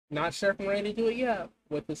Not sure if I'm ready to do it yet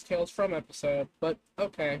with this Tales From episode, but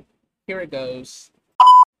okay, here it goes.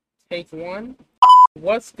 Take one.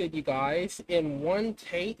 What's good, you guys? In one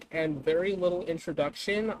take and very little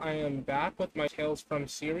introduction, I am back with my Tales From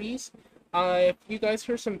series. If you guys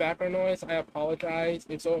hear some background noise, I apologize.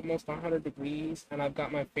 It's almost 100 degrees, and I've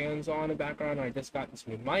got my fans on in the background. And I just got this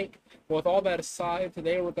new mic. But with all that aside,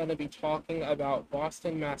 today we're going to be talking about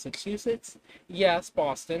Boston, Massachusetts. Yes,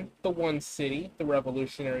 Boston, the one city, the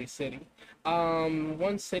revolutionary city.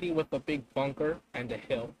 One city with a big bunker and a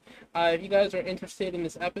hill. If you guys are interested in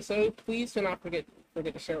this episode, please do not forget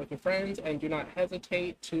to share it with your friends, and do not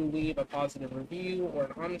hesitate to leave a positive review or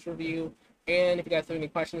an honest review. And if you guys have any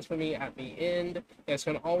questions for me at the end, you guys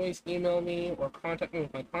can always email me or contact me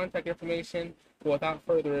with my contact information. But without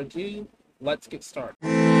further ado, let's get started.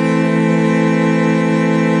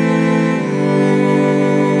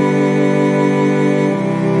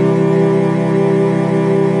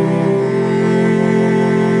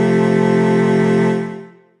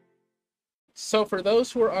 So, for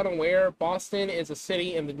those who are unaware, Boston is a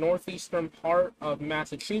city in the northeastern part of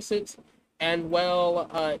Massachusetts. And,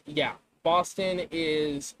 yeah, Boston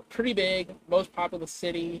is pretty big, most populous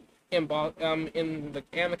city in the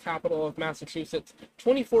capital of Massachusetts,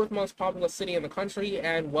 24th most populous city in the country,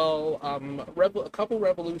 and a couple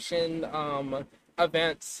revolution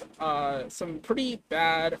events, some pretty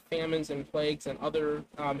bad famines and plagues and other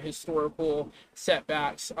historical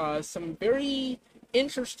setbacks, some very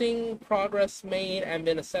interesting progress made, and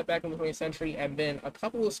then a setback in the 20th century, and then a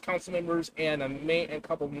couple of council members and a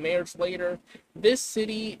couple of mayors later. This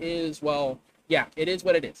city is, well, yeah, it is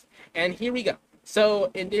what it is. And here we go. So,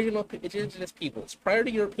 indigenous peoples. Prior to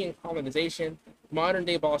European colonization, modern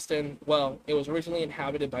day Boston, well, it was originally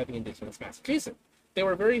inhabited by the indigenous Massachusetts. They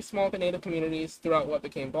were very small native communities throughout what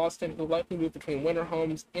became Boston, who likely moved between winter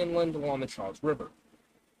homes inland along the Charles River,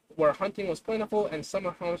 where hunting was plentiful, and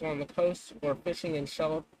summer homes along the coast where fishing and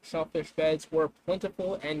shellfish beds were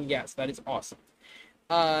plentiful. And yes, that is awesome.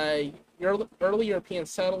 Your early European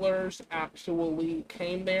settlers actually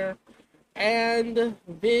came there, and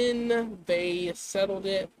then they settled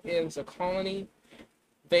it as a colony.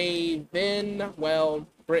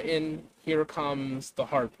 Britain, here comes the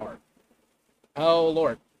hard part. Oh,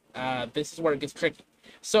 Lord. This is where it gets tricky.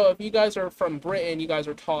 So if you guys are from Britain, you guys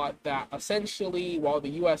are taught that essentially, while the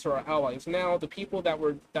U.S. are our allies now, the people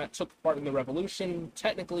that took part in the revolution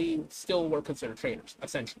technically still were considered traitors,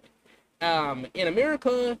 essentially. In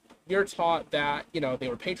America, you're taught that, they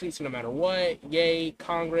were patriots no matter what, yay,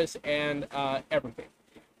 Congress, and everything.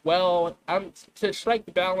 Well, to strike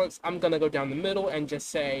the balance, I'm going to go down the middle and just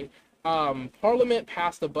say Parliament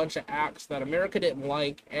passed a bunch of acts that America didn't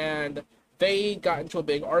like, and they got into a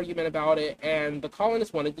big argument about it, and the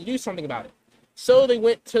colonists wanted to do something about it. So they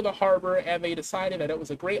went to the harbor, and they decided that it was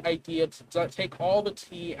a great idea to take all the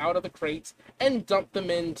tea out of the crates and dump them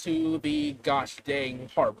into the gosh dang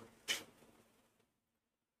harbor.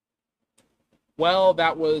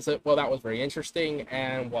 That was very interesting,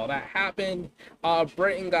 and while that happened,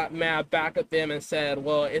 Britain got mad back at them and said,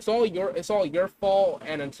 "Well, it's all your fault,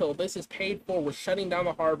 and until this is paid for, we're shutting down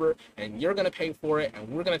the harbor, and you're gonna pay for it, and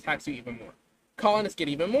we're gonna tax you even more." Colonists get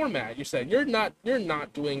even more mad. You said you're not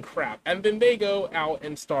doing crap, and then they go out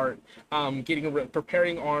and start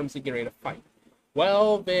preparing arms to get ready to fight.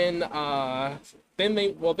 Well, then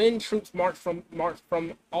troops marched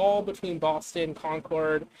from all between Boston,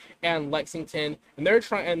 Concord, and Lexington,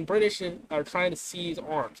 and British are trying to seize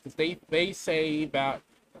arms because they say that,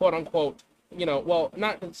 quote unquote, well,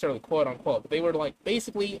 not necessarily quote unquote, but they were like,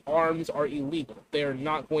 basically arms are illegal. They're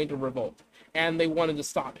not going to revolt, and they wanted to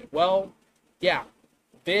stop it. Well, yeah.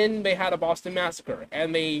 Then they had a Boston massacre,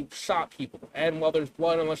 and they shot people, and there's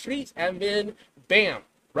blood on the streets, and then bam,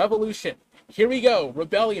 revolution. Here we go,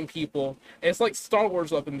 rebellion, people. It's like Star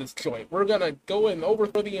Wars up in this joint. We're gonna go and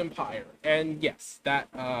overthrow the empire, and yes, that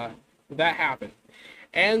happened.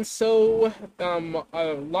 And so,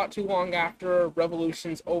 a lot too long after,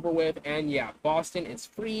 revolution's over with, and yeah, Boston is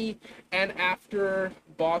free. And after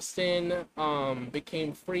Boston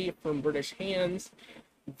became free from British hands,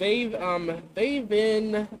 they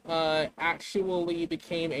then actually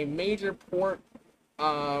became a major port,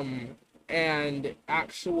 and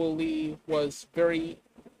actually was very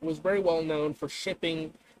well known for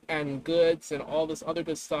shipping and goods and all this other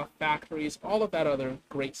good stuff, factories, all of that other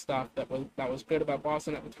great stuff that was good about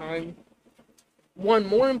Boston at the time. One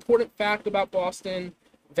more important fact about Boston,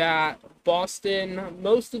 that most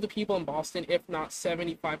of the people in Boston, if not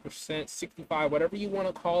 75%, 65, whatever you want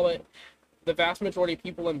to call it, the vast majority of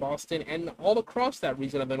people in Boston and all across that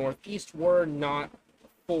region of the Northeast were not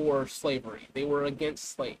for slavery. They were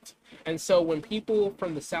against slaves. And so when people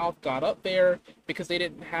from the South got up there, because they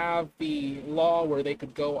didn't have the law where they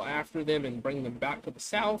could go after them and bring them back to the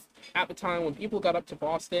South, at the time when people got up to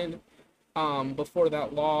Boston, before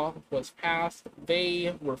that law was passed,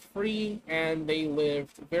 they were free and they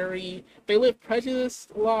lived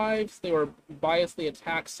prejudiced lives. They were biasly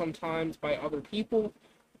attacked sometimes by other people,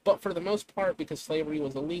 but for the most part, because slavery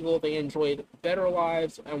was illegal, they enjoyed better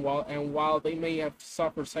lives. And while they may have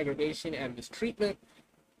suffered segregation and mistreatment,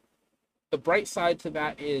 the bright side to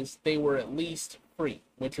that is they were at least free,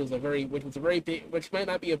 which might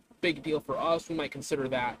not be a big deal for us. We might consider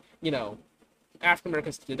that, African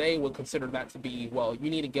Americans today would consider that to be, well, you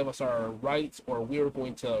need to give us our rights, or we're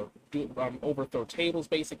going to overthrow tables,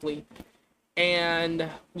 basically. And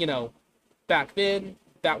back then,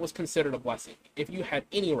 that was considered a blessing. If you had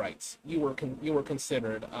any rights, you were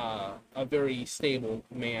considered a very stable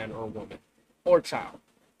man or woman or child.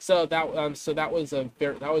 So that was a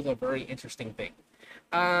very interesting thing.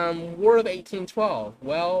 War of 1812.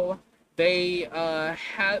 Well, they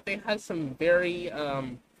had some very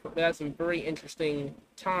interesting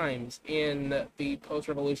times in the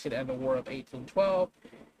post-revolution and the War of 1812.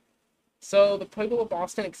 So the people of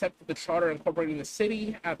Boston accepted the charter incorporating the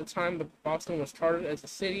city. At the time Boston was chartered as a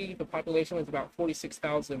city, the population was about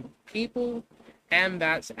 46,000 people, and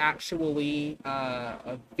that's actually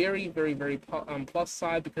a very, very, very plus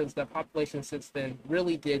side, because the population since then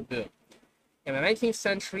really did boom. In the 19th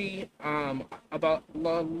century, about a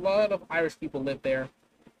lot of Irish people lived there,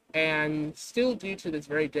 and still due to this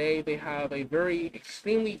very day, they have a very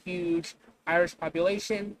extremely huge Irish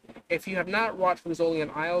population. If you have not watched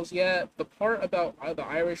Rizzolian Isles yet, the part about the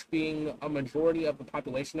Irish being a majority of the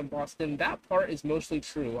population of Boston, that part is mostly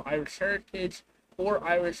true. Irish heritage, or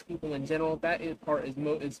Irish people in general, part is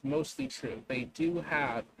mostly true. They do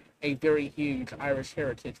have a very huge Irish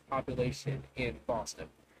heritage population in Boston.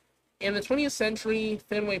 In the 20th century,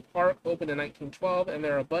 Fenway Park opened in 1912, and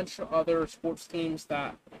there are a bunch of other sports teams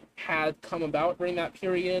that had come about during that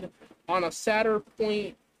period. On a sadder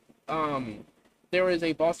point, there is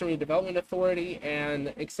a Boston Redevelopment Authority,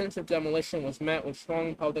 and extensive demolition was met with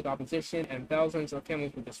strong public opposition, and thousands of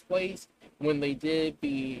families were displaced when they did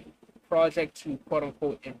the project to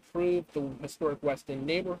quote-unquote improve the historic West End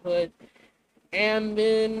neighborhood. And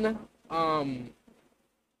then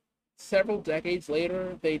several decades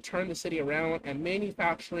later, they turned the city around, and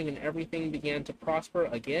manufacturing and everything began to prosper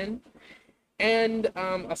again. And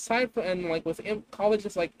aside from, and like with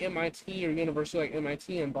colleges like MIT, or university like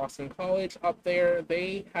MIT and Boston College up there,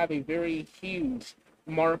 they have a very huge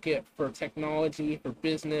market for technology, for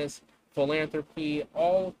business, philanthropy,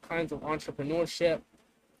 all kinds of entrepreneurship.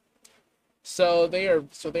 So they are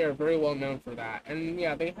very well known for that. And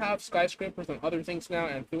yeah, they have skyscrapers and other things now,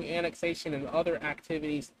 and through annexation and other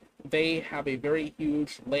activities, they have a very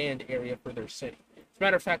huge land area for their city. As a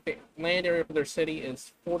matter of fact, the land area for their city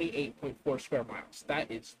is 48.4 square miles.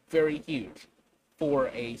 That is very huge for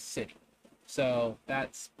a city. So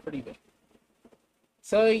that's pretty big.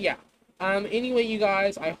 So yeah. Anyway, you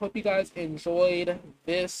guys, I hope you guys enjoyed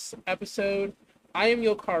this episode. I am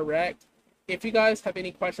Yokar Rect. If you guys have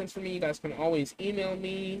any questions for me, you guys can always email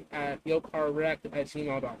me at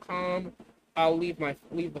yokarrect@gmail.com. I'll leave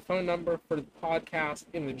the phone number for the podcast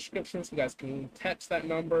in the description, so you guys can text that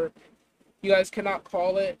number. You guys cannot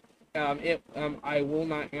call it. I will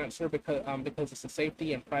not answer because it's a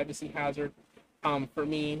safety and privacy hazard for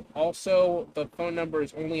me. Also, the phone number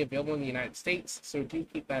is only available in the United States, so do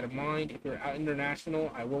keep that in mind. If you're out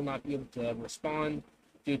international, I will not be able to respond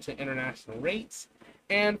due to international rates.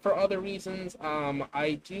 And for other reasons,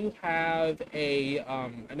 I do have a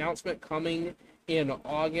announcement coming in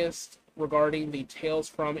August regarding the Tales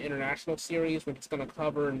from International series, which is going to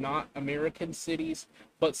cover not American cities,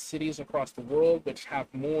 but cities across the world, which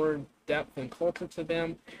have more depth and culture to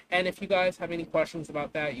them. And if you guys have any questions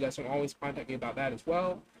about that, you guys can always contact me about that as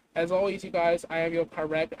well. As always, you guys, I am Yokar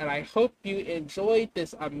Rect, and I hope you enjoyed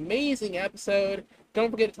this amazing episode.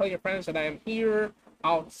 Don't forget to tell your friends that I am here.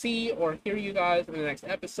 I'll see or hear you guys in the next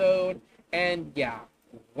episode. And yeah,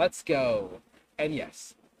 let's go. And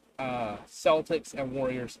yes, Celtics and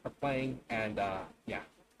Warriors are playing, and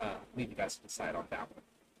leave you guys to decide on that one.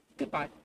 Goodbye.